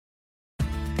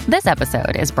This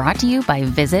episode is brought to you by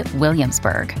Visit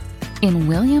Williamsburg. In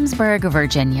Williamsburg,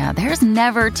 Virginia, there's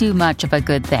never too much of a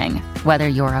good thing. Whether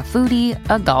you're a foodie,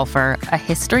 a golfer, a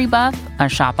history buff, a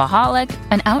shopaholic,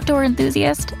 an outdoor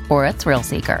enthusiast, or a thrill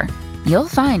seeker, you'll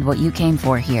find what you came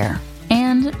for here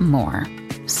and more.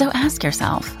 So ask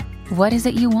yourself, what is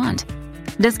it you want?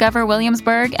 Discover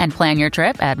Williamsburg and plan your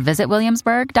trip at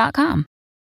visitwilliamsburg.com.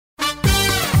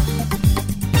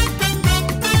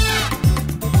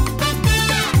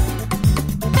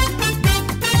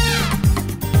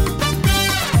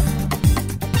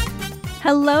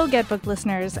 Hello, Get Booked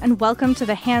listeners, and welcome to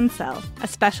The Hand Sell, a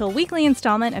special weekly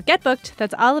installment of Get Booked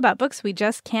that's all about books we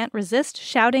just can't resist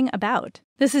shouting about.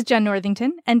 This is Jen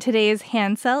Northington, and today's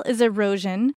Hand Sell is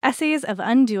Erosion, Essays of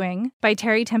Undoing by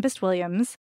Terry Tempest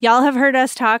Williams. Y'all have heard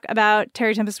us talk about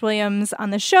Terry Tempest Williams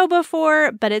on the show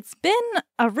before, but it's been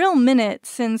a real minute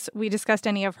since we discussed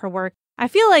any of her work. I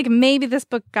feel like maybe this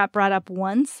book got brought up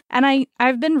once, and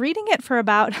I've been reading it for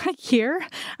about a year,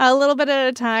 a little bit at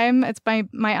a time. It's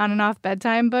my on and off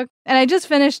bedtime book, and I just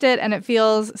finished it, and it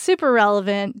feels super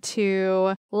relevant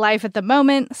to life at the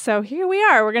moment, so here we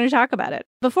are. We're going to talk about it.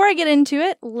 Before I get into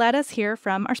it, let us hear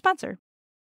from our sponsor.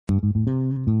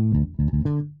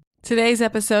 Today's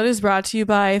episode is brought to you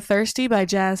by Thirsty by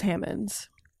Jazz Hammonds.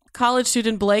 College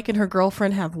student Blake and her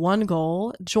girlfriend have one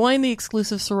goal: join the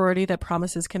exclusive sorority that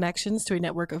promises connections to a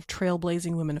network of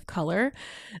trailblazing women of color.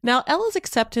 Now, Ella's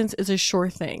acceptance is a sure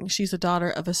thing. She's a daughter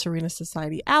of a Serena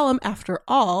Society alum after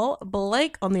all.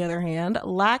 Blake, on the other hand,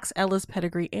 lacks Ella's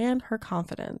pedigree and her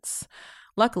confidence.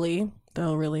 Luckily,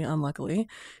 though really unluckily,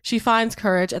 she finds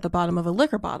courage at the bottom of a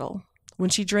liquor bottle. When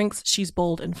she drinks, she's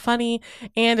bold and funny,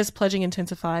 and as pledging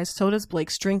intensifies, so does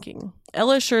Blake's drinking.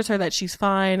 Ella assures her that she's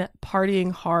fine,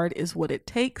 partying hard is what it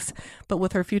takes, but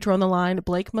with her future on the line,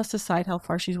 Blake must decide how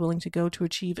far she's willing to go to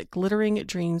achieve glittering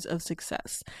dreams of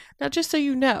success. Now, just so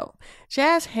you know,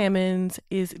 Jazz Hammonds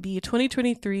is the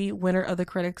 2023 winner of the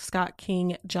Coretta Scott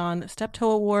King John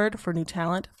Steptoe Award for New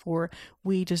Talent for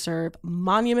We Deserve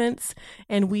Monuments,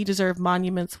 and We Deserve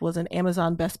Monuments was an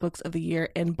Amazon Best Books of the Year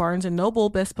and Barnes & Noble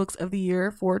Best Books of the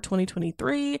Year for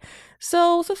 2023,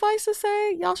 so suffice to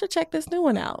say, y'all should check this new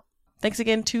one out. Thanks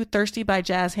again to Thirsty by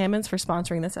Jazz Hammonds for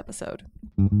sponsoring this episode.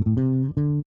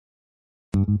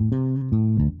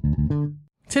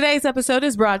 Today's episode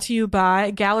is brought to you by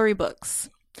Gallery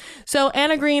Books. So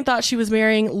Anna Green thought she was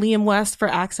marrying Liam West for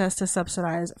access to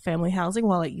subsidized family housing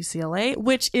while at UCLA,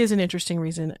 which is an interesting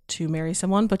reason to marry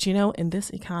someone, but you know, in this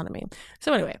economy.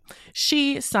 So anyway,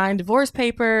 she signed divorce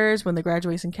papers when the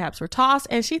graduation caps were tossed,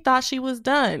 and she thought she was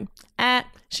done.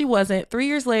 She wasn't. 3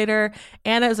 years later,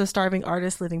 Anna is a starving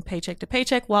artist living paycheck to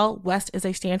paycheck while West is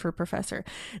a Stanford professor.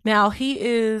 Now, he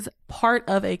is part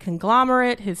of a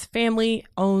conglomerate. His family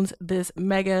owns this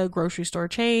mega grocery store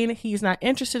chain. He's not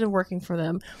interested in working for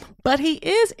them, but he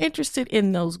is interested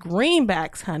in those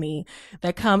greenbacks, honey,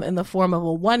 that come in the form of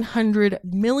a $100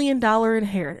 million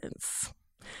inheritance.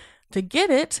 To get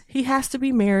it, he has to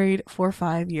be married for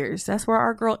 5 years. That's where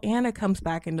our girl Anna comes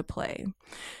back into play.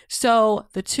 So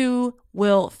the two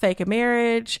will fake a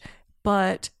marriage,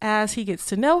 but as he gets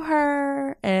to know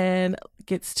her and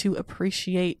gets to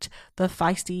appreciate the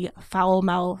feisty,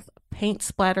 foul-mouthed,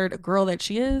 paint-splattered girl that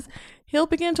she is, he'll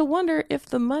begin to wonder if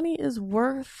the money is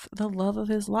worth the love of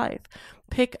his life.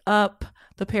 Pick up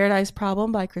The Paradise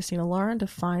Problem by Christina Lauren to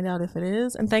find out if it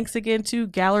is. And thanks again to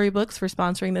Gallery Books for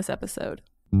sponsoring this episode.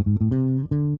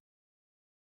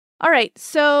 All right,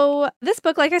 so this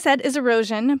book, like I said, is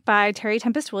Erosion by Terry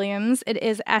Tempest Williams. It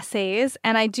is essays,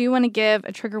 and I do want to give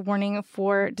a trigger warning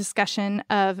for discussion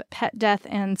of pet death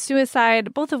and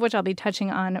suicide, both of which I'll be touching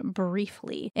on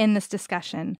briefly in this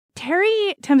discussion.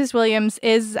 Terry Tempest Williams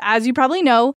is, as you probably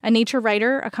know, a nature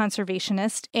writer, a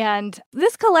conservationist, and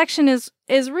this collection is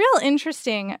real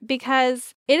interesting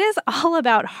because it is all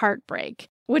about heartbreak,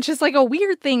 which is like a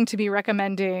weird thing to be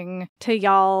recommending to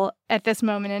y'all at this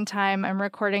moment in time. I'm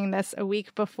recording this a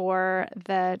week before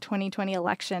the 2020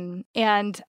 election,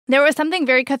 and there was something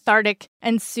very cathartic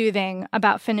and soothing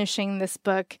about finishing this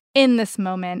book in this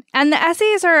moment. And the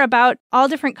essays are about all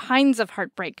different kinds of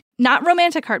heartbreak. Not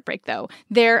romantic heartbreak, though.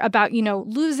 They're about,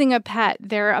 losing a pet.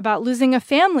 They're about losing a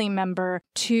family member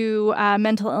to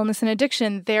mental illness and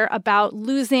addiction. They're about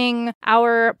losing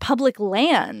our public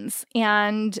lands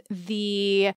and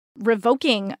the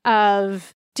revoking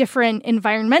of different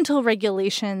environmental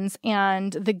regulations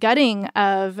and the gutting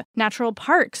of natural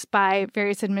parks by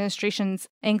various administrations,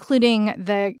 including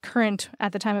the current,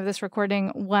 at the time of this recording,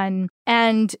 one.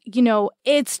 And,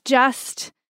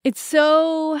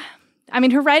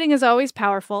 her writing is always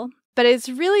powerful. But it's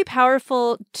really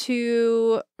powerful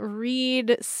to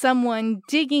read someone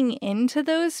digging into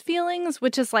those feelings,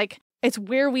 which is like, it's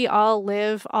where we all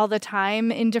live all the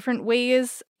time in different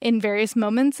ways in various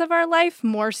moments of our life,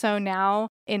 more so now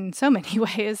in so many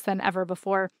ways than ever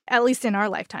before, at least in our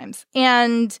lifetimes.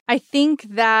 And I think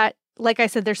that, like I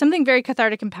said, there's something very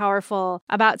cathartic and powerful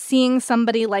about seeing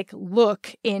somebody like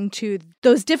look into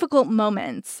those difficult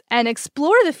moments and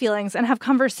explore the feelings and have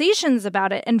conversations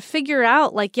about it and figure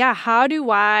out like, yeah, how do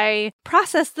I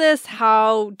process this?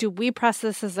 How do we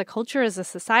process this as a culture, as a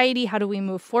society? How do we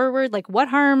move forward? Like what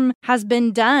harm has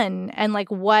been done and like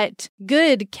what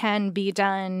good can be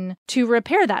done to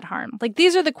repair that harm? Like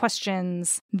these are the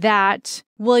questions that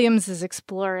Williams is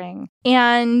exploring.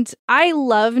 And I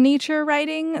love nature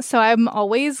writing, so I'm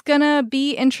always gonna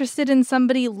be interested in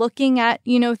somebody looking at,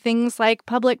 things like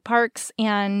public parks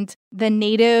and the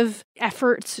native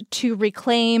efforts to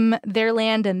reclaim their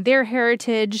land and their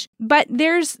heritage. But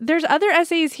there's other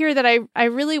essays here that I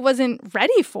really wasn't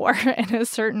ready for in a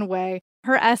certain way.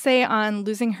 Her essay on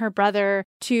losing her brother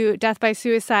to death by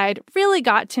suicide really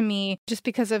got to me just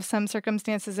because of some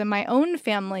circumstances in my own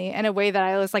family in a way that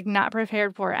I was like not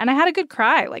prepared for. And I had a good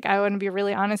cry. Like I want to be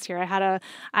really honest here. I had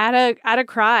a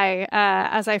cry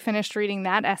as I finished reading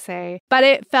that essay, but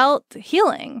it felt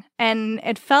healing and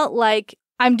it felt like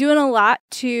I'm doing a lot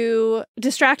to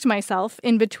distract myself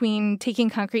in between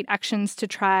taking concrete actions to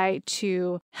try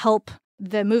to help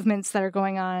the movements that are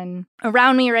going on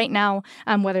around me right now,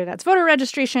 whether that's voter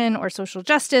registration or social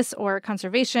justice or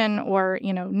conservation or,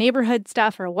 neighborhood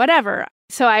stuff or whatever.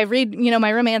 So I read,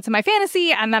 my romance and my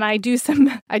fantasy, and then I do some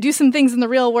things in the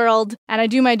real world, and I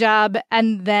do my job,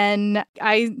 and then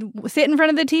I sit in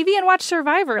front of the TV and watch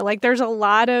Survivor. Like there's a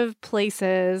lot of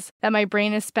places that my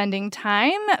brain is spending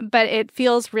time, but it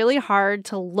feels really hard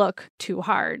to look too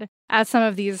hard at some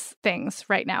of these things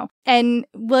right now. And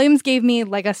Williams gave me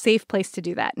like a safe place to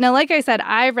do that. Now, like I said,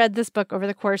 I read this book over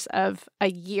the course of a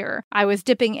year. I was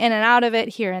dipping in and out of it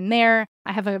here and there.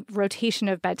 I have a rotation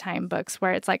of bedtime books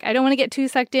where it's like, I don't want to get too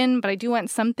sucked in, but I do want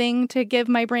something to give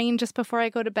my brain just before I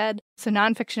go to bed. So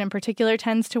nonfiction in particular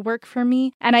tends to work for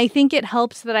me. And I think it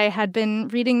helped that I had been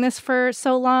reading this for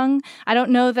so long. I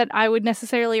don't know that I would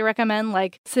necessarily recommend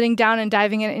like sitting down and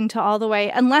diving it into all the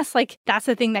way, unless like that's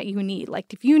the thing that you need.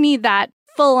 Like if you need that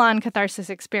full-on catharsis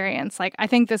experience, like I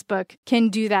think this book can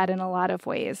do that in a lot of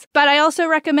ways. But I also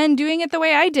recommend doing it the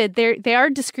way I did. They are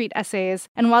discrete essays,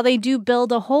 and while they do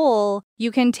build a whole,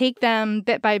 you can take them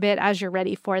bit by bit as you're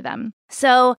ready for them.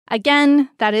 So again,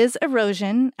 that is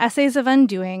Erosion, Essays of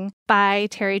Undoing by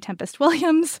Terry Tempest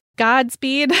Williams.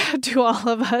 Godspeed to all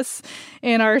of us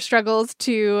in our struggles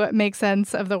to make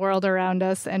sense of the world around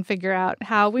us and figure out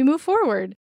how we move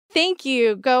forward. Thank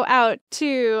you go out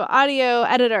to audio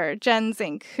editor Jen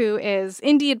Zink, who is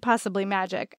indeed possibly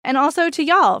magic, and also to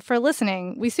y'all for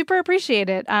listening. We super appreciate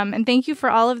it. And thank you for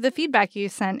all of the feedback you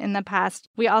sent in the past.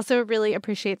 We also really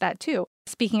appreciate that too.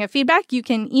 Speaking of feedback, you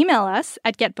can email us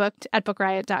at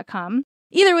getbooked@bookriot.com,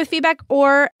 either with feedback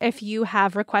or if you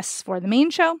have requests for the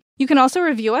main show. You can also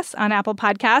review us on Apple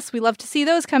Podcasts. We love to see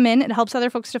those come in. It helps other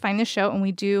folks to find the show, and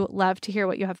we do love to hear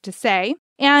what you have to say.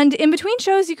 And in between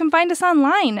shows, you can find us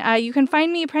online. You can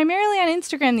find me primarily on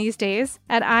Instagram these days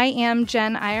at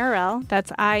IamJenIRL.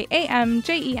 That's IamJenNIRL.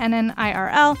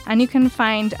 And you can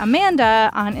find Amanda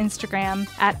on Instagram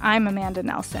at I'm Amanda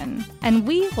Nelson. And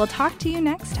we will talk to you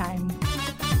next time.